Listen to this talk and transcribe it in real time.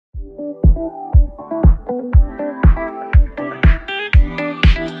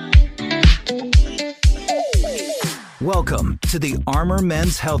Welcome to the Armor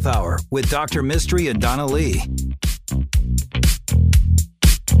Men's Health Hour with Dr. Mistry and Donna Lee.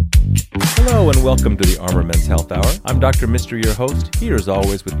 Hello and welcome to the Armor Men's Health Hour. I'm Dr. Mistry, your host, here as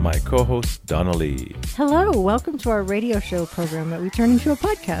always with my co-host, Donna Lee. Hello, welcome to our radio show program that we turn into a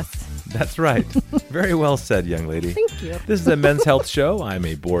podcast. That's right. Very well said, young lady. Thank you. This is a men's health show. I'm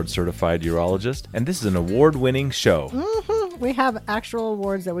a board-certified urologist, and this is an award-winning show. Mm-hmm. We have actual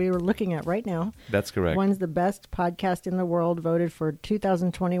awards that we were looking at right now. That's correct. One's the best podcast in the world, voted for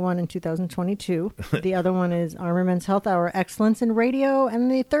 2021 and 2022. The other one is Armor Men's Health Hour Excellence in Radio,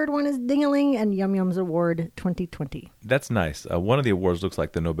 and the third one is Ding-a-Ling and Yum Yum's Award 2020. That's nice. One of the awards looks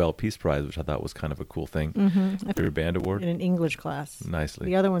like the Nobel Peace Prize, which I thought was kind of a cool thing. Mm-hmm. For your band award? In an English class. Nicely.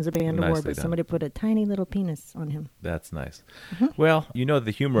 The other one's a band award, but done. somebody put a tiny little penis on him. That's nice. Mm-hmm. Well, you know the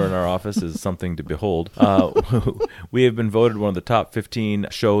humor in our office is something to behold. We have been voted one of the top 15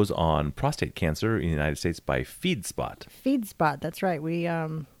 shows on prostate cancer in the United States by FeedSpot. FeedSpot, that's right. We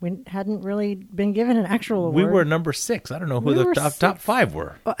hadn't really been given an actual award. We were number 6. I don't know who the top 5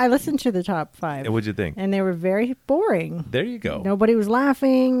 were. Well, I listened to the top 5. What'd you think? And they were very boring. There you go. Nobody was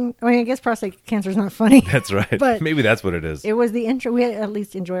laughing. I mean, I guess prostate cancer is not funny. That's right. But maybe that's what it is. It was the intro. We at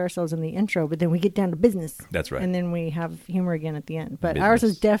least enjoy ourselves in the intro, but then we get down to business. That's right. And then we have humor again at the end. But Business. Ours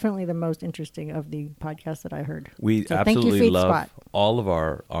is definitely the most interesting of the podcasts that I heard. We so absolutely thank you, love FeedSpot. all of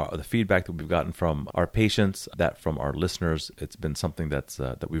our the feedback that we've gotten from our patients, that from our listeners. It's been something that's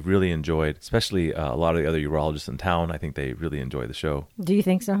that we've really enjoyed, especially a lot of the other urologists in town. I think they really enjoy the show. Do you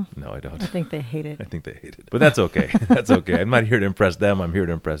think so? No, I don't. I think they hate it. I think they hate it. But that's okay. That's okay. I'm not here to impress them. I'm here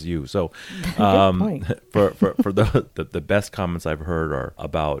to impress you. So Good point. for the best comments I've heard are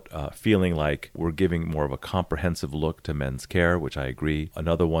about feeling like we're giving more of a comprehensive look to men's care, which I agree.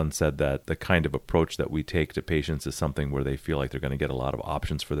 Another one said that the kind of approach that we take to patients is something where they feel like they're going to get a lot of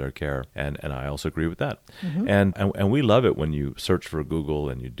options for their care. And I also agree with that. Mm-hmm. And we love it when you search for Google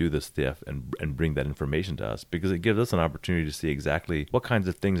and you do this stuff and bring that information to us, because it gives us an opportunity to see exactly what kinds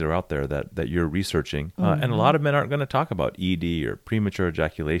of things are out there that you're researching. Mm-hmm. And a lot of men aren't going to talk about ED or premature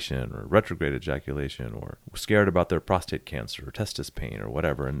ejaculation or retrograde ejaculation or scared about their prostate cancer or testis pain or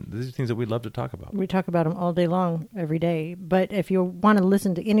whatever. And these are things that we'd love to talk about. We talk about them all day long, every day. But if you want to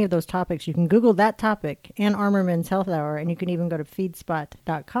listen to any of those topics, you can Google that topic and Armor Men's Health Hour, and you can even go to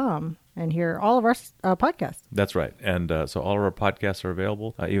feedspot.com and hear all of our podcasts. That's right. And so all of our podcasts are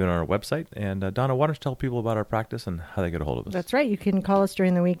available, even on our website. And Donna, why don't you tell people about our practice and how they get a hold of us? That's right. You can call us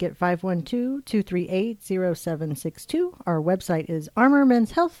during the week at 512-238-0762. Our website is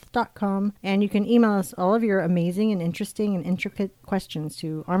armormenshealth.com. And you can email us all of your amazing and interesting and intricate questions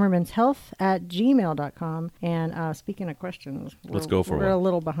to armormenshealth@gmail.com. And speaking of questions, let's go for we're one. a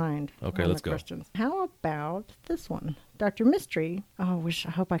little behind. Okay, let's go. Questions. How about this one? Dr. Mistry, I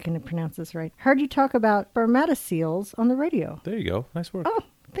hope I can pronounce this right. Heard you talk about spermatoceles on the radio. There you go. Nice work. Oh,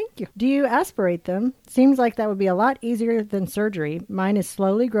 thank you. Do you aspirate them? Seems like that would be a lot easier than surgery. Mine is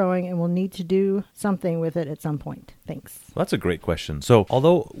slowly growing and will need to do something with it at some point. Thanks. Well, that's a great question. So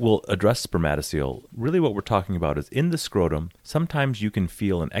although we'll address spermatocele, really what we're talking about is in the scrotum, sometimes you can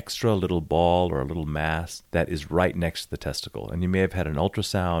feel an extra little ball or a little mass that is right next to the testicle. And you may have had an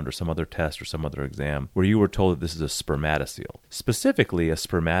ultrasound or some other test or some other exam where you were told that this is a spermatocele. Specifically, a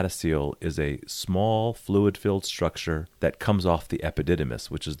spermatocele is a small fluid-filled structure that comes off the epididymis,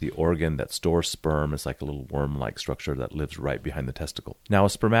 which is the organ that stores sperm. It's like a little worm-like structure that lives right behind the testicle. Now, a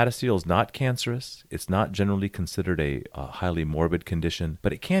spermatocele is not cancerous. It's not generally considered a highly morbid condition,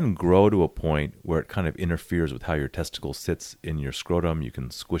 but it can grow to a point where it kind of interferes with how your testicle sits in your scrotum. You can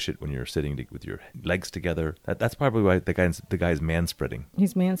squish it when you're sitting with your legs together. That's probably why the guy's manspreading.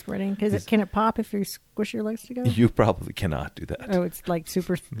 He's manspreading? Can it pop if you squish your legs together? You probably cannot do that. Oh, it's like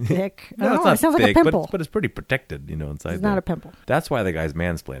super thick? No, it's not it sounds thick, like a pimple. but it's pretty protected, inside. It's not a pimple. That's why the guy's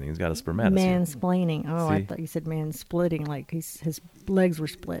mansplaining. He's got a spermatocele. Mansplaining. Oh, See? I thought you said man-splitting, like his legs were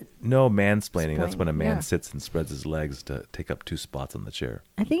split. No, mansplaining. That's when a man Yeah. sits and spreads his legs to take up 2 spots on the chair.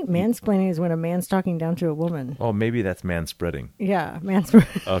 I think mansplaining is when a man's talking down to a woman. Oh, maybe that's manspreading. Yeah,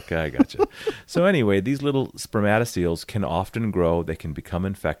 manspreading. Okay, I gotcha. So anyway, these little spermatoceles can often grow. They can become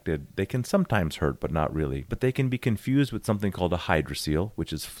infected. They can sometimes hurt, but not really. But they can be confused with something called a hydrocele,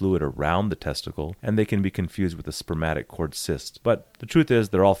 which is fluid around the testicle, and they can be confused with a spermatic cord cyst. But the truth is,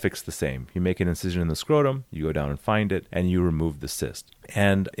 they're all fixed the same. You make an incision in the scrotum, you go down and find it, and you remove the cyst.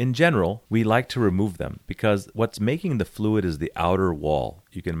 And in general, we like to remove them because what's making the fluid is the outer wall.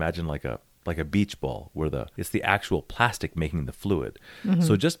 You can imagine like a like a beach ball where it's the actual plastic making the fluid.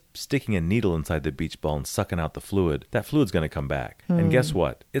 So just sticking a needle inside the beach ball and sucking out the fluid, that fluid's going to come back. And guess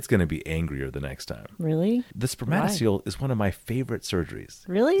what? It's going to be angrier the next time. Really? The spermatocele is one of my favorite surgeries.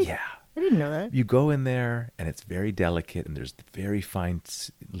 Really? Yeah. I didn't know that. You go in there and it's very delicate and there's very fine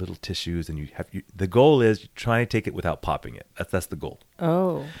little tissues and the goal is trying to take it without popping it. That's the goal.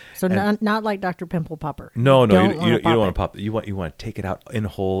 Oh, so not like Dr. Pimple Popper. No, you don't want to pop pop it. You want to take it out in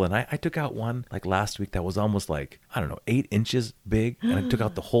whole. And I took out one like last week that was almost like, I don't know, 8 inches big, and I took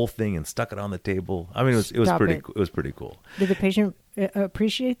out the whole thing and stuck it on the table. I mean, it was pretty cool. Did the patient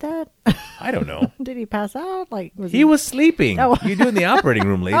appreciate that? I don't know. Did he pass out? Like he was sleeping. Oh. You do it in the operating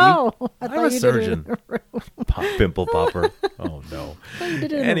room, lady. Oh, I'm a surgeon. Pimple popper. Oh no.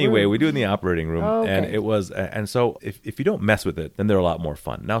 Anyway, we do it in the operating room, and it was. And so if you don't mess with it, then they're a lot more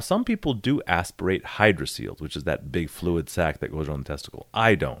fun. Now, some people do aspirate hydroceles, which is that big fluid sac that goes around the testicle.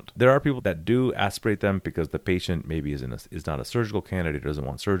 I don't. There are people that do aspirate them because the patient maybe is not a surgical candidate, doesn't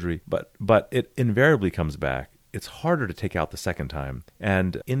want surgery, but it invariably comes back. It's harder to take out the second time.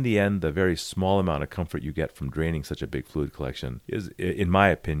 And in the end, the very small amount of comfort you get from draining such a big fluid collection is, in my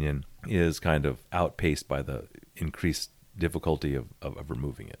opinion, is kind of outpaced by the increased difficulty of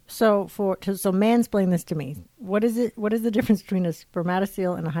removing it. So mansplain this to me. What is it? What is the difference between a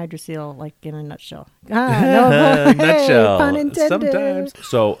spermatocele and a hydrocele, like in a nutshell? Nutshell. Pun intended. Sometimes.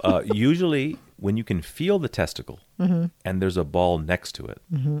 So usually when you can feel the testicle and there's a ball next to it,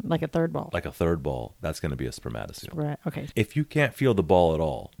 like a third ball. like a third ball, that's going to be a spermatocele. Right. Okay. If you can't feel the ball at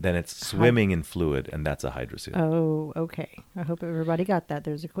all, then it's swimming in fluid, and that's a hydrocele. Oh, okay. I hope everybody got that.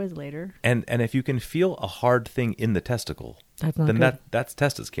 There's a quiz later. And if you can feel a hard thing in the testicle, that's not then good. that's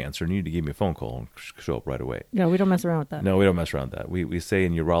testis cancer, and you need to give me a phone call and show up right away. No, we don't mess around with that. No, we don't mess around with that. We say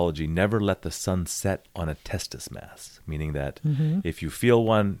in urology, never let the sun set on a testis mass, meaning that if you feel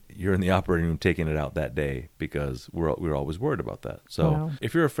one, you're in the operating room taking it out that day, because we're always worried about that. So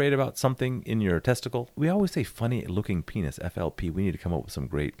if you're afraid about something in your testicle, we always say funny looking penis, FLP. We need to come up with some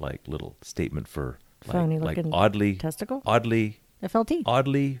great like little statement for funny looking oddly testicle? FLT.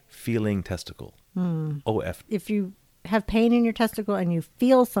 Oddly feeling testicle. OF. If you have pain in your testicle and you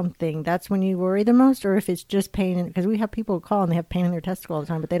feel something, that's when you worry the most? Or if it's just pain, because we have people call and they have pain in their testicle all the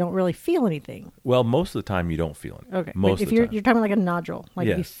time, but they don't really feel anything. Well, most of the time you don't feel it. Okay. Most if of the you're time. You're talking like a nodule, like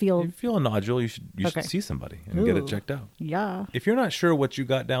Yes. you feel. If you feel a nodule, you should see somebody and get it checked out. Yeah. If you're not sure what you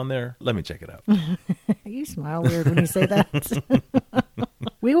got down there, let me check it out. You smile weird when you say that.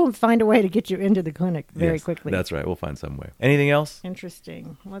 We will find a way to get you into the clinic very quickly. That's right. We'll find some way. Anything else?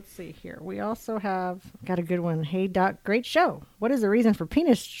 Interesting. Let's see here. We also got a good one. Hey, Doc, great show. What is the reason for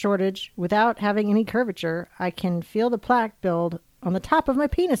penis shortage without having any curvature? I can feel the plaque build on the top of my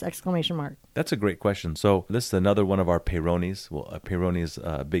penis, ! That's a great question. So this is another one of our Peyronie's. Well, Peyronie's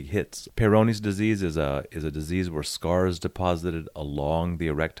big hits. Peyronie's disease is a disease where scars deposited along the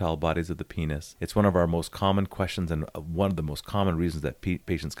erectile bodies of the penis. It's one of our most common questions and one of the most common reasons that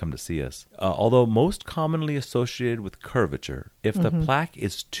patients come to see us. Although most commonly associated with curvature, if the plaque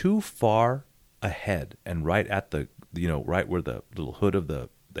is too far ahead and right at right where the little hood of the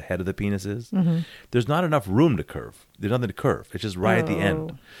head of the penis is, there's not enough room to curve. There's nothing to curve. It's just right at the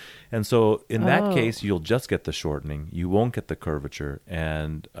end. And so in that case, you'll just get the shortening. You won't get the curvature.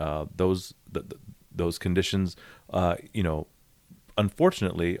 And those conditions,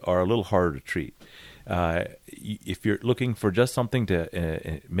 unfortunately, are a little harder to treat. If you're looking for just something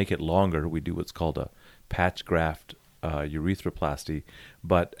to make it longer, we do what's called a patch graft urethroplasty.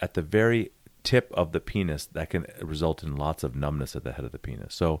 But at the very tip of the penis, that can result in lots of numbness at the head of the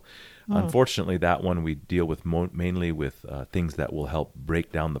penis. So unfortunately, that one we deal with mainly with things that will help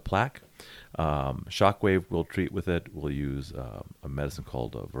break down the plaque. Shockwave we'll treat with it. We'll use a medicine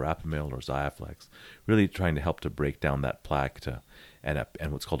called verapamil or Xiaflex, really trying to help to break down that plaque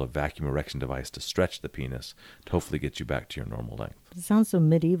and what's called a vacuum erection device to stretch the penis to hopefully get you back to your normal length. It sounds so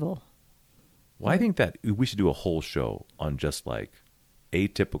medieval. Well, I think that we should do a whole show on just like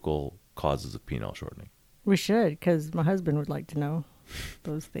atypical causes of penile shortening. We should, because my husband would like to know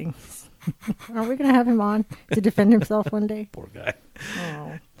those things. Are we going to have him on to defend himself one day? Poor guy.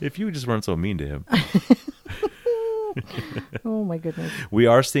 Oh. If you just weren't so mean to him. Oh, my goodness. We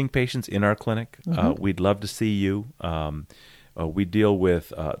are seeing patients in our clinic. We'd love to see you. We deal with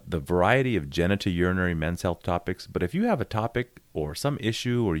the variety of genitourinary men's health topics, but if you have a topic or some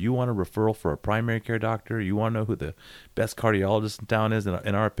issue, or you want a referral for a primary care doctor, you want to know who the best cardiologist in town is,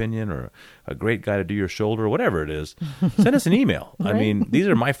 in our opinion, or a great guy to do your shoulder, or whatever it is, send us an email. Right? I mean, these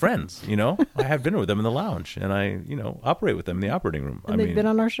are my friends, I have dinner with them in the lounge, and I, operate with them in the operating room. And they've been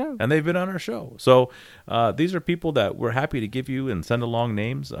on our show. And they've been on our show. So these are people that we're happy to give you and send along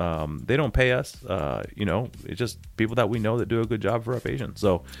names. They don't pay us. It's just people that we know that do a good job for our patients.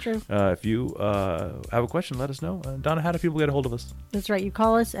 So if you have a question, let us know. Donna, how do people get a hold of us? That's right. You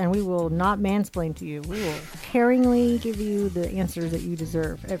call us and we will not mansplain to you. We will caringly give you the answers that you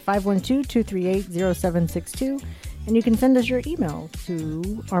deserve at 512-238-0762. And you can send us your email to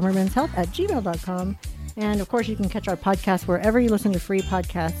armormenshealth@gmail.com. And of course, you can catch our podcast wherever you listen to free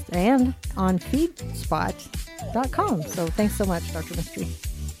podcasts and on feedspot.com. So thanks so much, Dr. Mistry.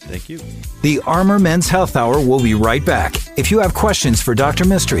 Thank you. The Armor Men's Health Hour will be right back. If you have questions for Dr.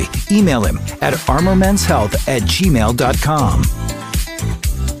 Mistry, email him at armormenshealth@gmail.com.